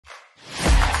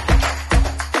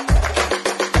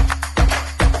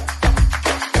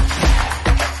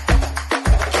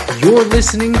You're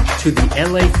listening to the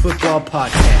LA Football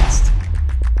Podcast.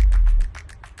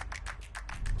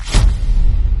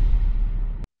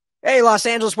 Hey, Los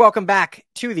Angeles, welcome back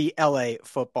to the LA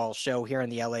Football Show here on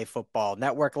the LA Football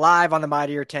Network, live on the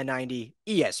Mightier 1090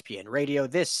 ESPN Radio.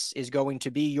 This is going to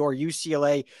be your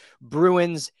UCLA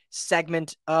Bruins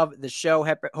segment of the show.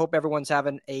 Hope everyone's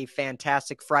having a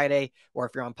fantastic Friday, or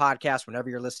if you're on podcast, whenever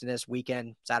you're listening this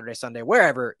weekend, Saturday, Sunday,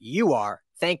 wherever you are.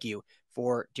 Thank you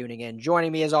for tuning in.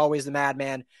 Joining me, as always, the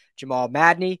madman, Jamal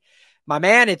Madney. My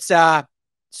man, it's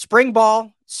spring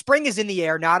ball. Spring is in the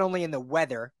air, not only in the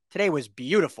weather. Today was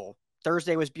beautiful.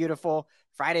 Thursday was beautiful.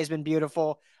 Friday's been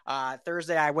beautiful.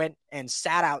 Thursday, I went and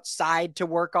sat outside to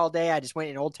work all day. I just went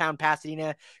in Old Town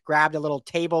Pasadena, grabbed a little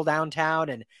table downtown,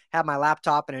 and had my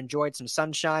laptop and enjoyed some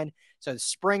sunshine. So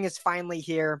spring is finally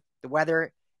here. The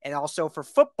weather, and also for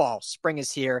football, spring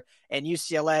is here. And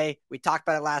UCLA, we talked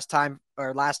about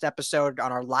it last episode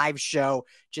on our live show,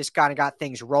 just kind of got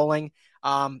things rolling.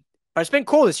 But it's been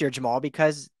cool this year, Jamal,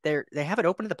 because they have it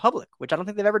open to the public, which I don't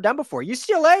think they've ever done before.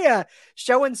 UCLA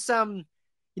showing some,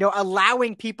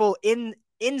 allowing people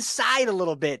inside a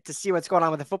little bit to see what's going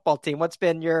on with the football team. What's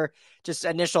been your just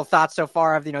initial thoughts so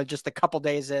far of, just a couple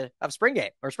days of spring game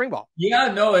or spring ball?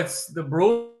 Yeah, no, it's the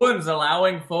Bruins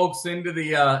allowing folks into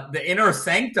the inner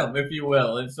sanctum, if you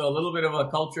will. And so a little bit of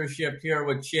a culture shift here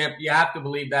with Chip. You have to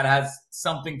believe that has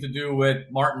something to do with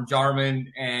Martin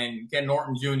Jarman and Ken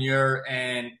Norton Jr.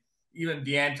 and even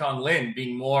DeAnton Lynn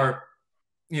being more,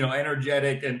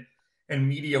 energetic and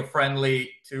media friendly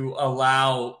to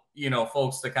allow,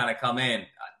 folks to kind of come in.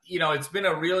 It's been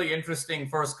a really interesting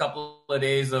first couple of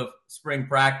days of spring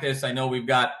practice. I know we've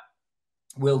got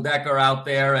Will Decker out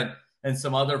there and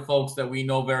some other folks that we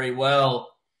know very well.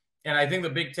 And I think the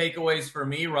big takeaways for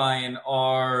me, Ryan,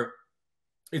 are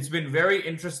it's been very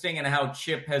interesting in how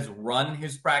Chip has run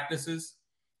his practices,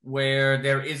 where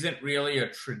there isn't really a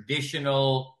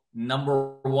traditional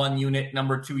number one unit,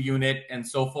 number two unit, and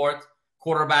so forth.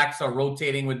 Quarterbacks are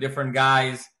rotating with different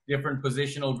guys. Different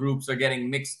positional groups are getting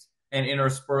mixed and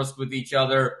interspersed with each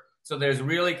other. So there's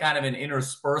really kind of an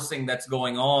interspersing that's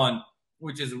going on,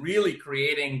 which is really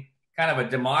creating kind of a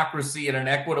democracy and an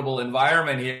equitable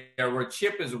environment here where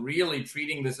Chip is really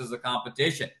treating this as a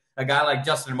competition. A guy like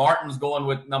Justin Martin's going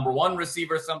with number one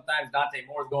receivers sometimes. Dante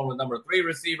Moore's going with number three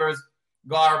receivers.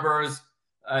 Garbers,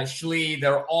 Schlee,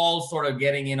 they're all sort of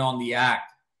getting in on the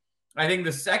act. I think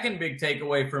the second big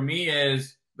takeaway for me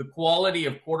is the quality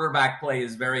of quarterback play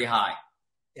is very high.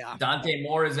 Yeah. Dante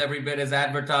Moore is every bit as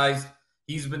advertised.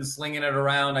 He's been slinging it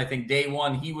around. I think day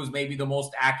one, he was maybe the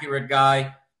most accurate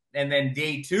guy. And then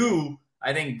day two,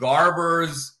 I think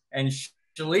Garbers and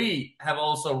Schlee have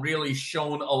also really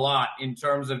shown a lot in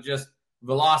terms of just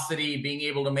velocity, being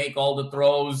able to make all the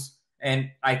throws. And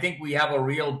I think we have a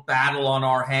real battle on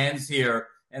our hands here,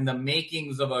 and the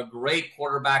makings of a great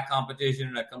quarterback competition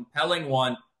and a compelling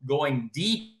one going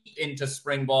deep into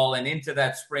spring ball and into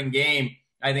that spring game,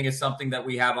 I think is something that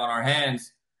we have on our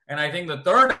hands. And I think the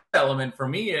third element for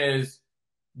me is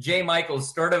J.Michael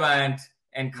Sturdivant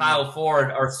and Kyle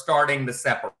Ford are starting to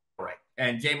separate.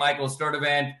 And J.Michael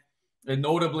Sturdivant,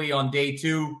 notably on day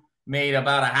two, made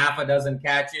about a half a dozen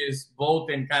catches, both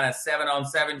in kind of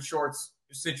 7-on-7 short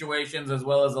situations as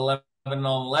well as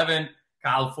 11-on-11.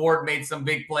 Kyle Ford made some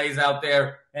big plays out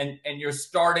there, and you're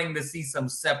starting to see some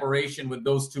separation with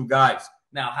those two guys.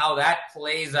 Now, how that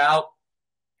plays out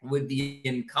with the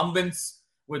incumbents,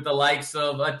 with the likes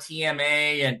of a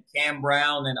TMA and Cam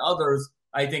Brown and others,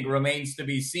 I think remains to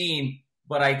be seen.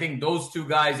 But I think those two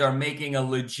guys are making a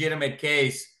legitimate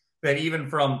case that even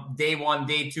from day one,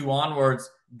 day two onwards,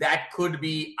 that could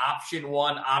be option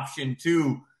one, option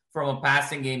two from a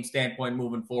passing game standpoint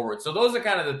moving forward. So those are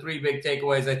kind of the three big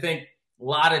takeaways. I think a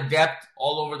lot of depth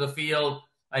all over the field.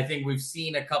 I think we've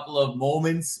seen a couple of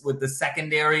moments with the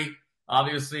secondary.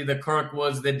 Obviously, the Kirk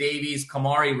was the Davies.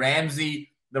 Kamari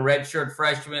Ramsey, the redshirt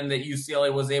freshman that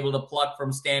UCLA was able to pluck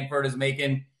from Stanford, is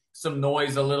making some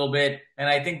noise a little bit. And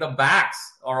I think the backs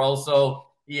are also,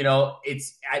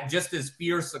 it's just as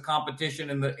fierce a competition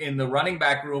in the running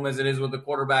back room as it is with the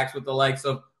quarterbacks, with the likes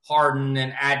of Harden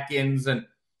and Adkins. And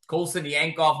Colson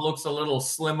Yankoff looks a little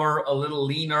slimmer, a little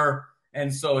leaner.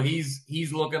 And so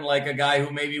he's looking like a guy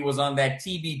who maybe was on that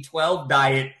TB12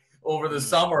 diet over the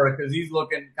summer, because he's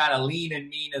looking kind of lean and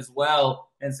mean as well,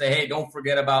 and say, hey, don't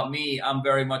forget about me. I'm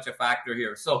very much a factor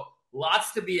here. So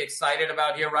lots to be excited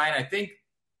about here, Ryan.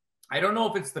 I don't know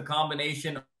if it's the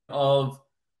combination of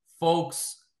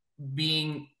folks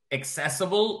being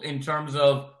accessible in terms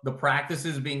of the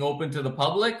practices being open to the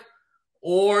public,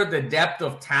 or the depth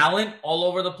of talent all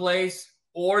over the place,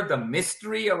 or the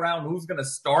mystery around who's going to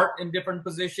start in different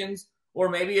positions, or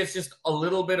maybe it's just a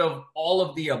little bit of all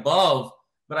of the above.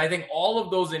 But I think all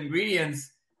of those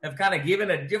ingredients have kind of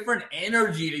given a different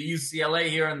energy to UCLA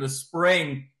here in the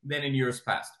spring than in years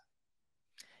past.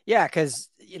 Yeah, because,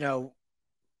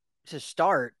 to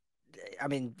start, I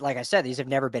mean, like I said, these have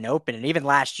never been open. And even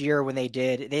last year when they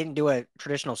didn't do a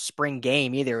traditional spring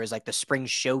game either. It was like the spring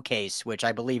showcase, which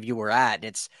I believe you were at. And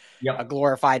it's a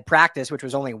glorified practice, which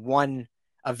was only one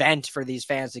event for these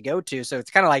fans to go to. So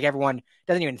it's kind of like everyone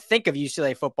doesn't even think of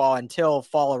UCLA football until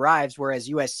fall arrives, whereas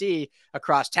USC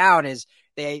across town it's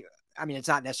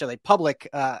not necessarily public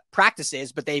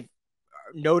practices, but they've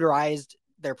notarized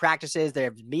their practices. They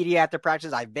have media at their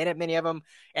practices. I've been at many of them.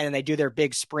 And then they do their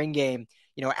big spring game,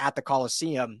 at the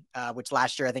Coliseum, which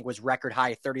last year I think was record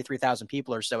high, 33,000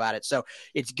 people or so at it. So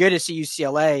it's good to see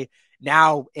UCLA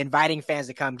now inviting fans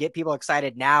to come, get people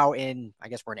excited now I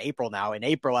guess we're in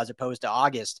April as opposed to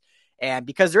August. And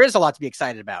because there is a lot to be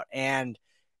excited about. And,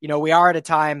 we are at a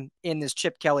time in this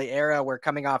Chip Kelly era where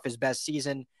coming off his best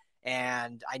season,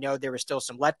 and I know there was still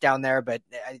some letdown there, but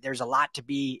there's a lot to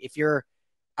be, if you're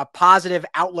a positive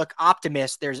outlook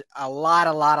optimist, there's a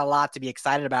lot to be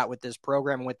excited about with this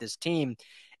program and with this team.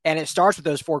 And it starts with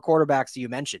those 4 quarterbacks that you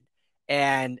mentioned.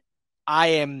 And I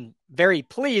am very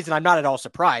pleased, and I'm not at all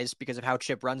surprised because of how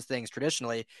Chip runs things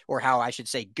traditionally, or how I should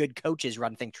say good coaches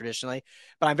run things traditionally.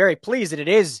 But I'm very pleased that it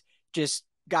is just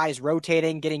guys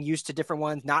rotating, getting used to different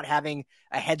ones, not having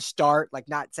a head start, like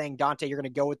not saying, Dante, you're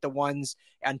going to go with the ones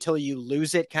until you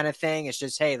lose it kind of thing. It's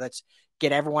just, hey, let's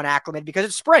get everyone acclimated because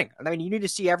it's spring. I mean, you need to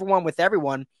see everyone with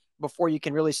everyone before you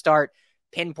can really start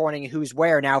pinpointing who's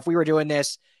where. Now, if we were doing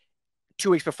this 2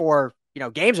 weeks before,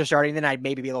 games are starting, then I'd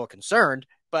maybe be a little concerned.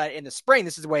 But in the spring,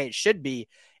 this is the way it should be.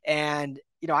 And,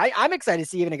 I'm excited to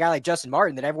see even a guy like Justin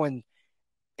Martin that everyone,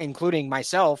 including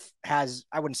myself, has,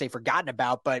 I wouldn't say forgotten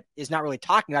about, but is not really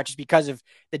talking about just because of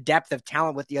the depth of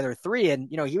talent with the other 3. And,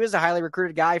 he was a highly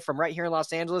recruited guy from right here in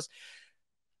Los Angeles.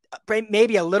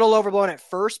 Maybe a little overblown at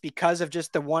first because of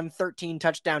just the 113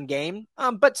 touchdown game,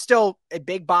 but still a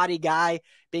big body guy,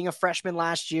 being a freshman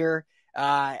last year,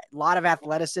 a lot of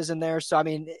athleticism there. So, I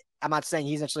mean, I'm not saying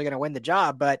he's actually going to win the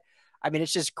job, but I mean,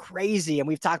 it's just crazy. And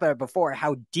we've talked about it before,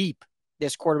 how deep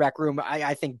this quarterback room,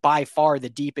 I think by far the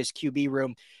deepest QB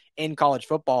room in college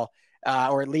football,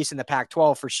 or at least in the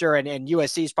Pac-12 for sure. And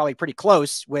USC is probably pretty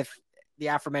close with the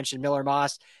aforementioned Miller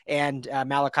Moss and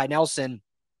Malachi Nelson.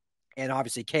 And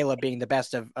obviously Caleb being the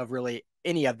best of really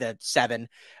any of the 7.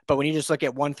 But when you just look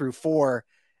at 1 through 4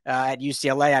 at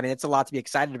UCLA, I mean, it's a lot to be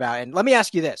excited about. And let me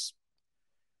ask you this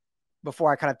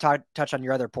before I kind of touch on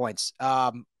your other points.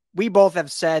 We both have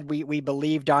said we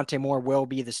believe Dante Moore will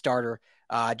be the starter.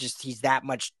 Just he's that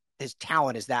much, his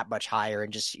talent is that much higher,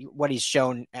 and just what he's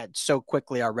shown so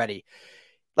quickly already.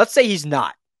 Let's say he's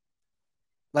not.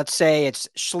 Let's say it's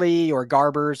Schlee or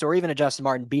Garbers or even a Justin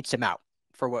Martin beats him out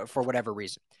for whatever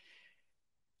reason.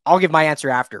 I'll give my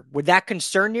answer after. Would that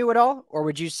concern you at all? Or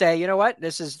would you say, you know what,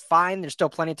 this is fine, there's still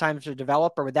plenty of time to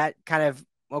develop? Or would that kind of,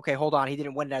 okay, hold on, he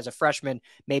didn't win it as a freshman,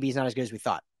 maybe he's not as good as we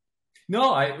thought?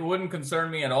 No, it wouldn't concern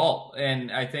me at all.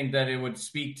 And I think that it would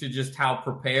speak to just how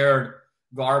prepared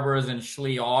Garbers and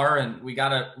Schlee are. And we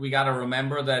gotta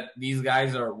remember that these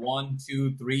guys are 1,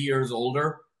 2, 3 years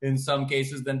older in some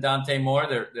cases than Dante Moore.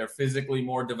 They're physically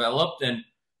more developed, and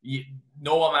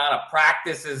no amount of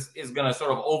practice is going to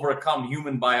sort of overcome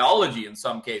human biology in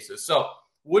some cases. So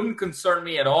wouldn't concern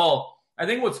me at all. I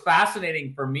think what's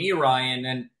fascinating for me, Ryan,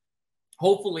 and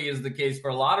hopefully is the case for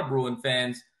a lot of Bruin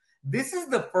fans, this is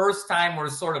the first time we're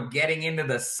sort of getting into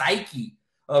the psyche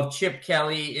of Chip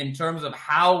Kelly in terms of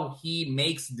how he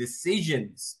makes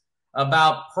decisions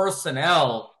about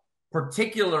personnel,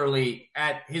 particularly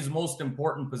at his most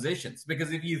important positions.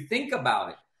 Because if you think about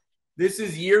it, this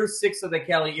is year 6 of the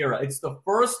Kelly era. It's the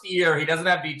first year he doesn't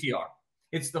have DTR.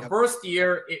 It's the first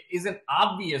year it isn't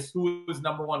obvious who his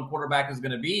number 1 quarterback is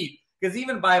going to be. Because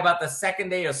even by about the second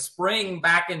day of spring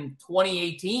back in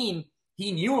 2018,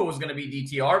 he knew it was going to be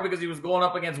DTR because he was going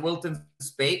up against Wilton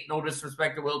Spate. No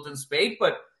disrespect to Wilton Spate,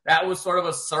 but that was sort of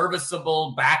a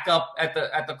serviceable backup at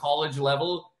the college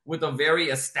level with a very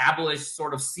established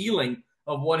sort of ceiling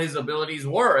of what his abilities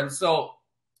were. And so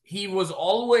he was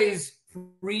always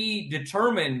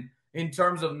predetermined in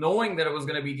terms of knowing that it was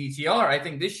going to be DTR. I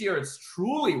think this year it's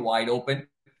truly wide open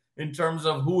in terms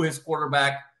of who his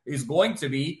quarterback is going to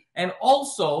be. And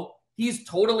also, he's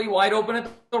totally wide open at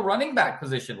the running back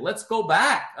position. Let's go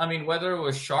back. I mean, whether it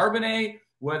was Charbonnet,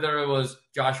 whether it was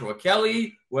Joshua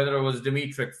Kelly, whether it was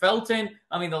Demetric Felton.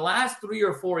 I mean, the last 3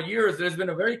 or 4 years, there's been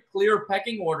a very clear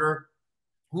pecking order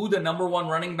who the number 1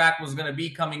 running back was going to be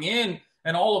coming in.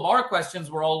 And all of our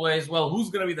questions were always, well, who's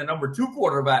going to be the number 2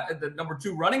 quarterback, the number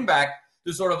 2 running back?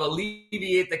 to sort of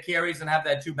alleviate the carries and have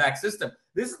that two-back system.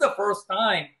 This is the first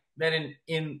time that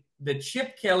in the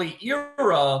Chip Kelly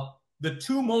era, the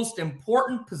two most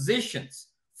important positions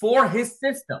for his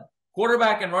system,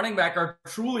 quarterback and running back, are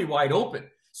truly wide open.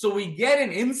 So we get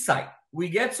an insight. We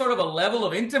get sort of a level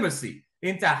of intimacy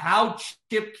into how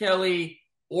Chip Kelly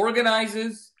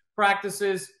organizes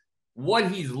practices,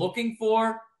 what he's looking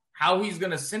for, how he's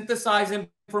going to synthesize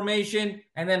information,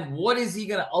 and then what is he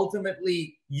going to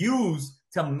ultimately use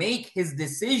to make his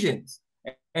decisions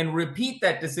and repeat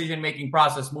that decision-making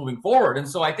process moving forward. And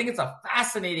so I think it's a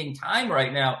fascinating time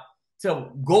right now to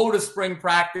go to spring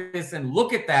practice and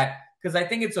look at that, because I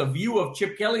think it's a view of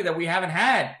Chip Kelly that we haven't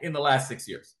had in the last 6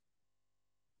 years.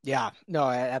 Yeah, no,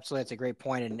 absolutely. That's a great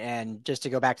point. And just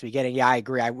to go back to the beginning, yeah, I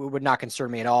agree. It would not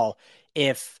concern me at all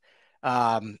if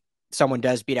someone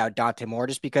does beat out Dante more,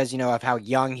 just because, of how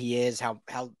young he is, how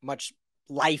much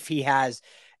life he has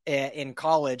in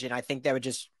college. And I think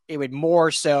that it would more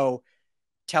so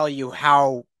tell you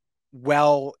how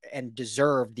well and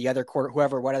deserved the other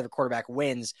whatever quarterback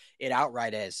wins it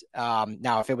outright is.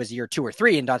 Now, if it was year 2 or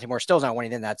 3 and Dante Moore still's not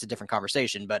winning, then that's a different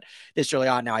conversation. But this early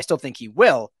on now, I still think he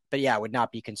will. But yeah, it would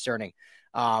not be concerning.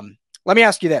 Let me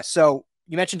ask you this. So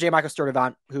you mentioned J.Michael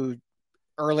Sturdivant, who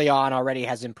early on already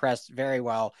has impressed very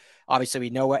well. Obviously, we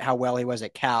know how well he was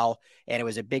at Cal, and it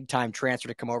was a big-time transfer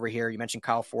to come over here. You mentioned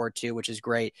Kyle Ford, too, which is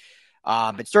great.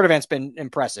 But Sturdivant's been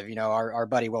impressive. Our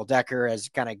buddy Will Decker has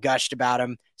kind of gushed about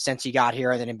him since he got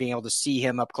here, and then being able to see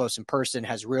him up close in person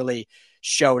has really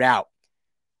showed out.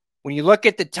 When you look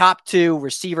at the top 2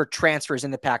 receiver transfers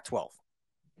in the Pac-12,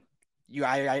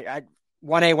 1A,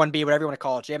 1B, whatever you want to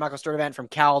call it. J.Michael Sturdivant from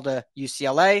Cal to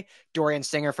UCLA, Dorian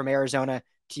Singer from Arizona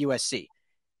to USC.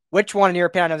 Which one, in your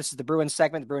opinion, I know this is the Bruins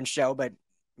segment, the Bruins show, but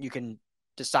you can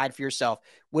decide for yourself.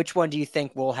 Which one do you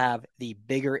think will have the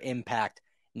bigger impact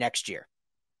next year?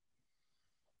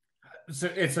 So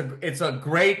it's a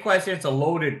great question. It's a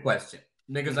loaded question,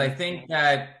 because I think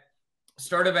that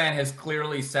Sturdivant has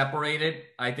clearly separated.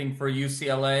 I think for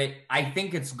UCLA, I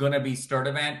think it's going to be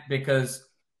Sturdivant, because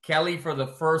Kelly, for the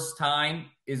first time,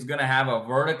 is going to have a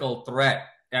vertical threat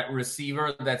at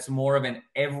receiver that's more of an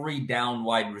every down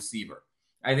wide receiver.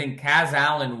 I think Kaz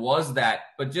Allen was that,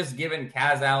 but just given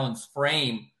Kaz Allen's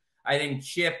frame, I think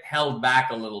Chip held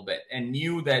back a little bit and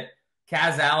knew that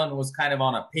Kaz Allen was kind of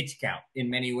on a pitch count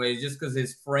in many ways, just because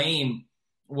his frame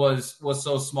was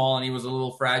so small and he was a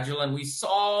little fragile. And we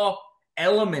saw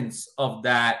elements of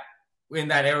that in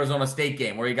that Arizona State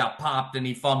game where he got popped and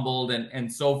he fumbled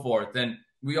and so forth. And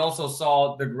we also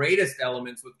saw the greatest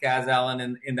elements with Kaz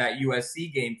Allen in that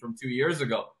USC game from 2 years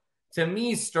ago. To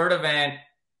me, Sturdivant,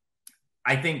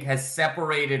 I think, has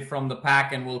separated from the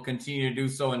pack and will continue to do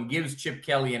so, and gives Chip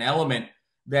Kelly an element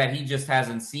that he just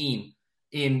hasn't seen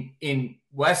in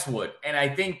Westwood. And I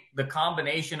think the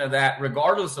combination of that,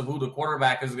 regardless of who the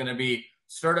quarterback is going to be,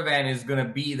 Sturdivant is going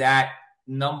to be that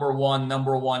number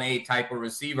 1A type of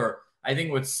receiver. I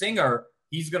think with Singer,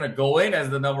 he's going to go in as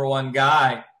the number 1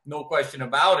 guy, no question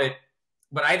about it.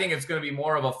 But I think it's going to be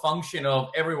more of a function of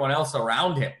everyone else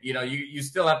around him. You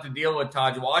still have to deal with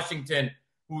Taj Washington,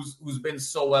 who's been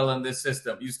so well in this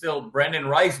system. Brendan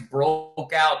Rice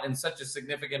broke out in such a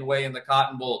significant way in the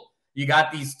Cotton Bowl. You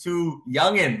got these 2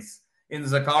 youngins in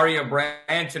Zakaria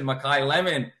Branch and Makai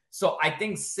Lemon. So I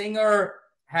think Singer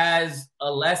has a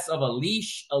less of a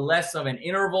leash, a less of an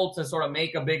interval to sort of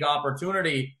make a big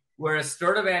opportunity, whereas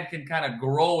Sturdivant can kind of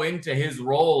grow into his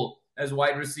role as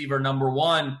wide receiver number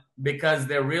 1, because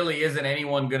there really isn't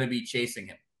anyone going to be chasing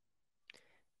him.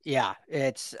 Yeah,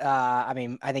 it's, I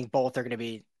think both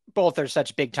are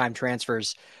such big time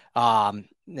transfers. And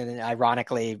then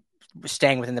ironically,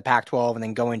 staying within the Pac-12 and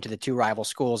then going to the 2 rival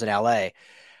schools in LA.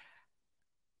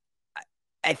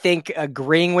 I think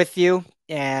agreeing with you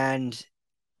and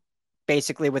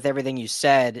basically with everything you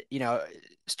said,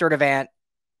 Sturdivant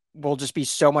will just be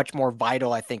so much more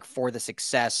vital, I think, for the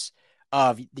success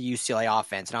of the UCLA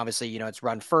offense. And obviously, it's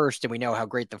run first, and we know how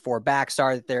great the 4 backs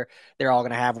are that they're all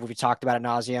going to have. We've talked about ad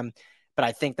nauseum. But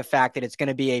I think the fact that it's going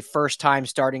to be a first-time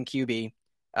starting QB,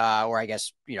 or I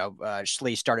guess,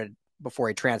 Schlee started before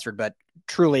he transferred, but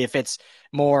truly, if it's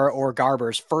Moore or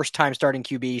Garber's first-time starting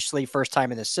QB, Schlee first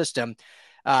time in the system.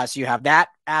 So you have that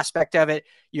aspect of it.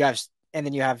 And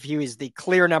then you have Hugh is the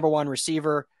clear number 1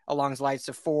 receiver along the lights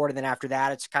of Ford. And then after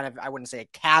that, it's kind of, I wouldn't say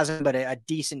a chasm, but a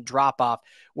decent drop off.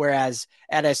 Whereas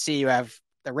at SC, you have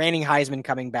the reigning Heisman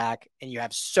coming back, and you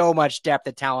have so much depth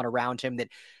of talent around him that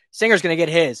Singer's going to get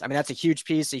his. I mean, that's a huge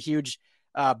piece, a huge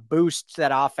boost to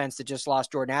that offense that just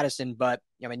lost Jordan Addison. But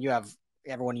you have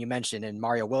everyone you mentioned, and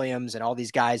Mario Williams and all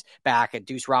these guys back, at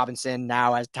Deuce Robinson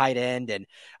now as tight end. And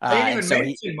I didn't even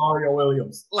mention Mario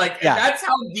Williams. That's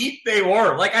how deep they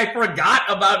were. I forgot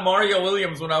about Mario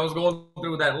Williams when I was going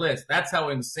through that list. That's how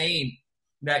insane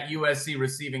that USC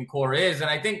receiving core is. And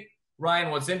I think,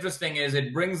 Ryan, what's interesting is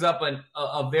it brings up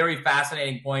a very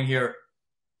fascinating point here.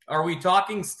 Are we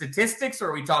talking statistics or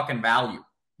are we talking value?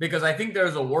 Because I think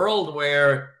there's a world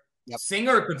where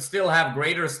Singer could still have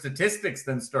greater statistics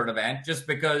than Sturdivant just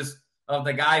because of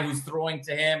the guy who's throwing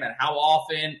to him and how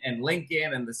often, and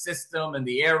Lincoln and the system and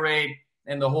the air raid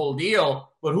and the whole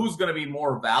deal. But who's going to be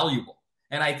more valuable?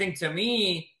 And I think, to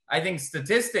me,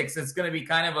 statistics, it's going to be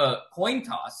kind of a coin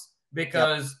toss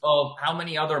because of how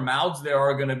many other mouths there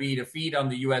are going to be to feed on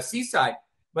the USC side.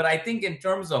 But I think in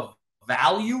terms of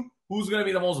value, who's going to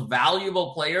be the most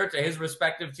valuable player to his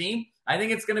respective team? I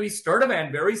think it's going to be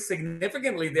Sturdivant very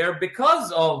significantly there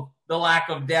because of the lack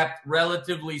of depth,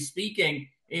 relatively speaking,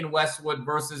 in Westwood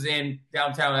versus in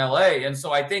downtown LA. And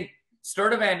so I think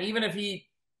Sturdivant, even if he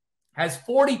has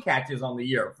 40 catches on the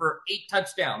year for 8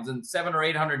 touchdowns and 700 or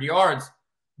 800 yards,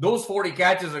 those 40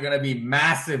 catches are going to be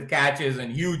massive catches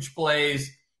and huge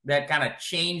plays that kind of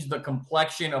change the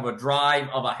complexion of a drive,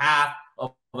 of a half,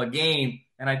 of a game.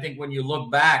 And I think when you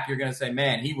look back, you're going to say,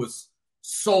 man, he was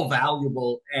so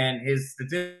valuable and his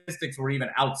statistics were even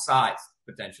outsized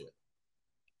potentially.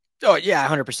 Oh, yeah,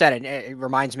 100%. And it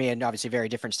reminds me, and obviously very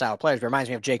different style of players, but it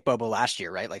reminds me of Jake Bobo last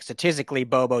year, right? Statistically,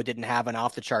 Bobo didn't have an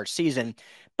off-the-chart season,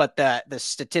 but the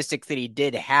statistics that he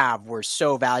did have were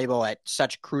so valuable at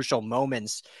such crucial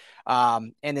moments.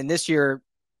 And then this year,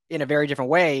 in a very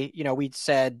different way,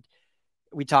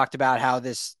 we talked about how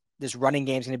this running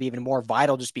game is going to be even more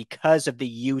vital just because of the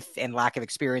youth and lack of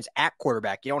experience at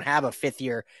quarterback. You don't have a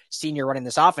 5th-year senior running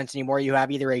this offense anymore. You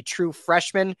have either a true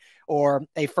freshman or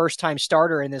a first-time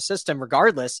starter in this system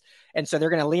regardless. And so they're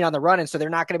going to lean on the run, and so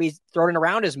they're not going to be throwing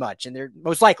around as much. And they're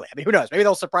most likely, who knows? Maybe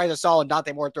they'll surprise us all and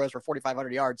Dante Moore throws for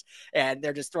 4,500 yards and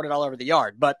they're just throwing it all over the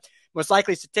yard. But most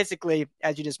likely, statistically,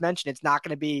 as you just mentioned, it's not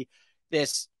going to be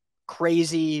this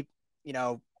crazy,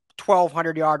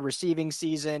 1,200-yard receiving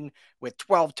season with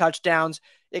 12 touchdowns.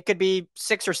 It could be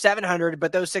 600 or 700,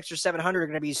 but those 600 or 700 are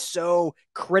going to be so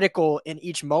critical in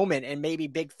each moment, and maybe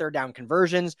big third down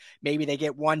conversions. Maybe they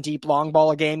get one deep long ball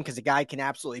a game because the guy can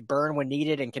absolutely burn when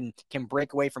needed and can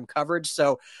break away from coverage.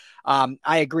 So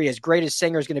I agree. As great as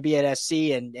Singer is going to be at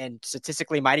SC and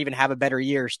statistically might even have a better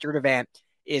year, Sturdivant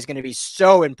is going to be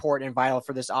so important and vital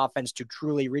for this offense to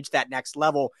truly reach that next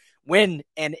level when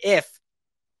and if,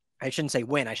 I shouldn't say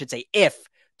when, I should say if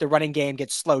the running game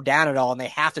gets slowed down at all and they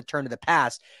have to turn to the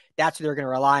pass, that's what they're going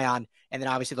to rely on. And then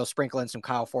obviously they'll sprinkle in some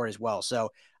Kyle Ford as well. So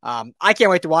I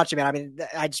can't wait to watch him, man.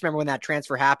 I just remember when that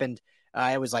transfer happened,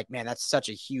 it was like, man, that's such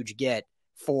a huge get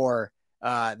for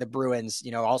the Bruins.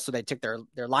 Also they took their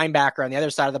linebacker on the other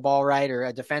side of the ball, right? Or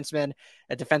a defenseman,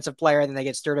 a defensive player, and then they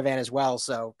get Sturdivant as well.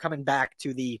 So coming back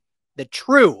to the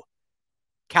true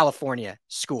California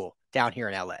school down here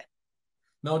in LA.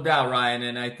 No doubt, Ryan.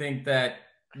 And I think that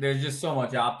there's just so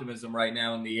much optimism right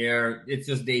now in the air. It's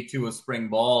just day 2 of spring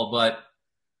ball. But,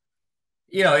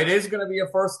 it is going to be a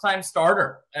first-time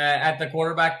starter at the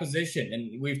quarterback position.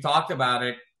 And we've talked about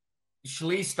it.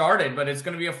 Schlee started, but it's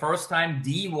going to be a first-time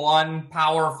D1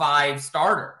 Power 5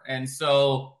 starter. And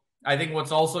so I think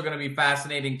what's also going to be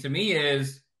fascinating to me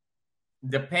is,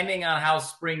 depending on how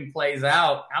spring plays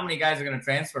out, how many guys are going to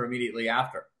transfer immediately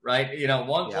after, right?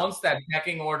 Once that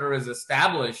pecking order is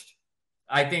established,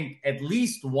 I think at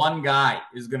least one guy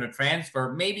is going to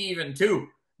transfer, maybe even 2.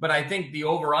 But I think the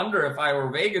over-under, if I were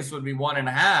Vegas, would be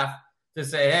 1.5 to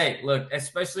say, hey, look,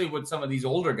 especially with some of these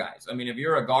older guys. If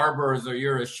you're a Garbers or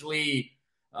you're a Schlee,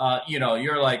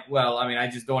 you're like, well, I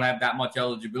just don't have that much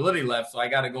eligibility left, so I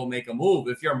got to go make a move.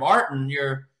 If you're Martin,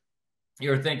 you're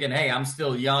thinking, hey, I'm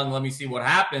still young. Let me see what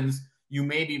happens. You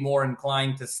may be more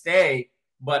inclined to stay.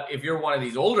 But if you're one of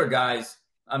these older guys,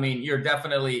 you're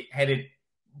definitely headed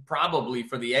probably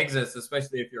for the exits,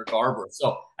 especially if you're Garber.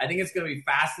 So I think it's going to be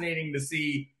fascinating to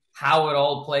see how it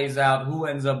all plays out, who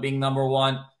ends up being number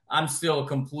 1. I'm still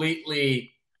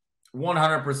completely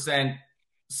 100%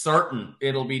 certain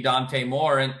it'll be Dante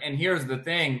Moore. And here's the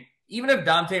thing. Even if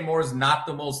Dante Moore is not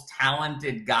the most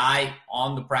talented guy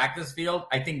on the practice field,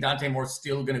 I think Dante Moore is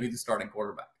still going to be the starting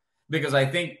quarterback. Because I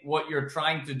think what you're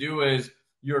trying to do is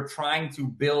you're trying to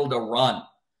build a run.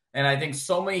 And I think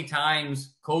so many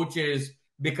times coaches,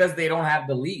 because they don't have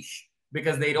the leash,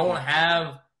 because they don't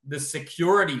have the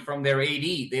security from their AD,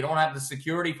 they don't have the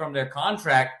security from their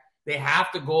contract, they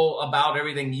have to go about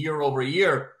everything year over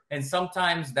year. And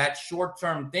sometimes that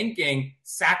short-term thinking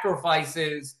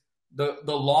sacrifices the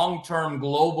long-term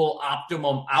global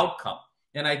optimum outcome.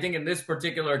 And I think in this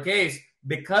particular case,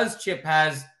 because Chip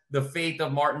has the faith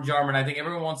of Martin Jarman, I think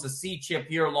everyone wants to see Chip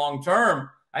here long term.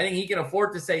 I think he can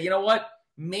afford to say, you know what,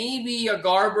 maybe a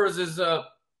Garbers is a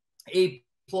A+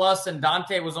 and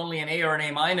Dante was only an A or an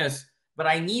A-, but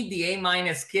I need the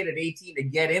A- kid at 18 to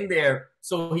get in there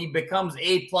so he becomes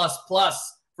A++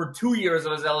 for 2 years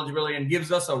of his eligibility and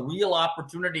gives us a real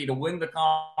opportunity to win the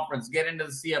conference, get into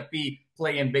the CFP,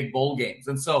 play in big bowl games.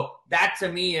 And so that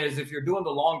to me is, if you're doing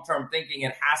the long-term thinking,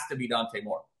 it has to be Dante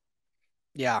Moore.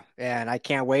 Yeah, and I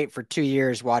can't wait for 2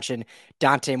 years watching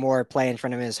Dante Moore play in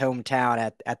front of his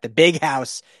hometown at the Big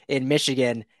House in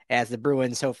Michigan as the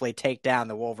Bruins hopefully take down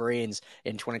the Wolverines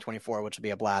in 2024, which will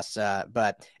be a blast.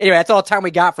 But anyway, that's all the time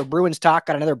we got for Bruins Talk.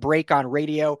 Got another break on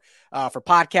radio for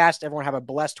podcast. Everyone have a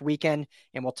blessed weekend,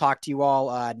 and we'll talk to you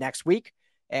all next week.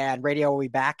 And radio will be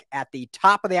back at the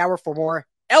top of the hour for more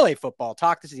LA football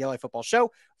talk. This is the LA Football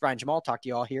Show. Brian Jamal, talk to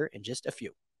you all here in just a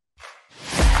few.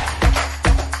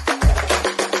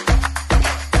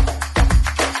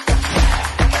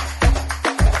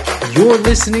 You're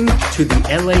listening to the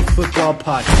LA Football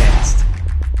Podcast.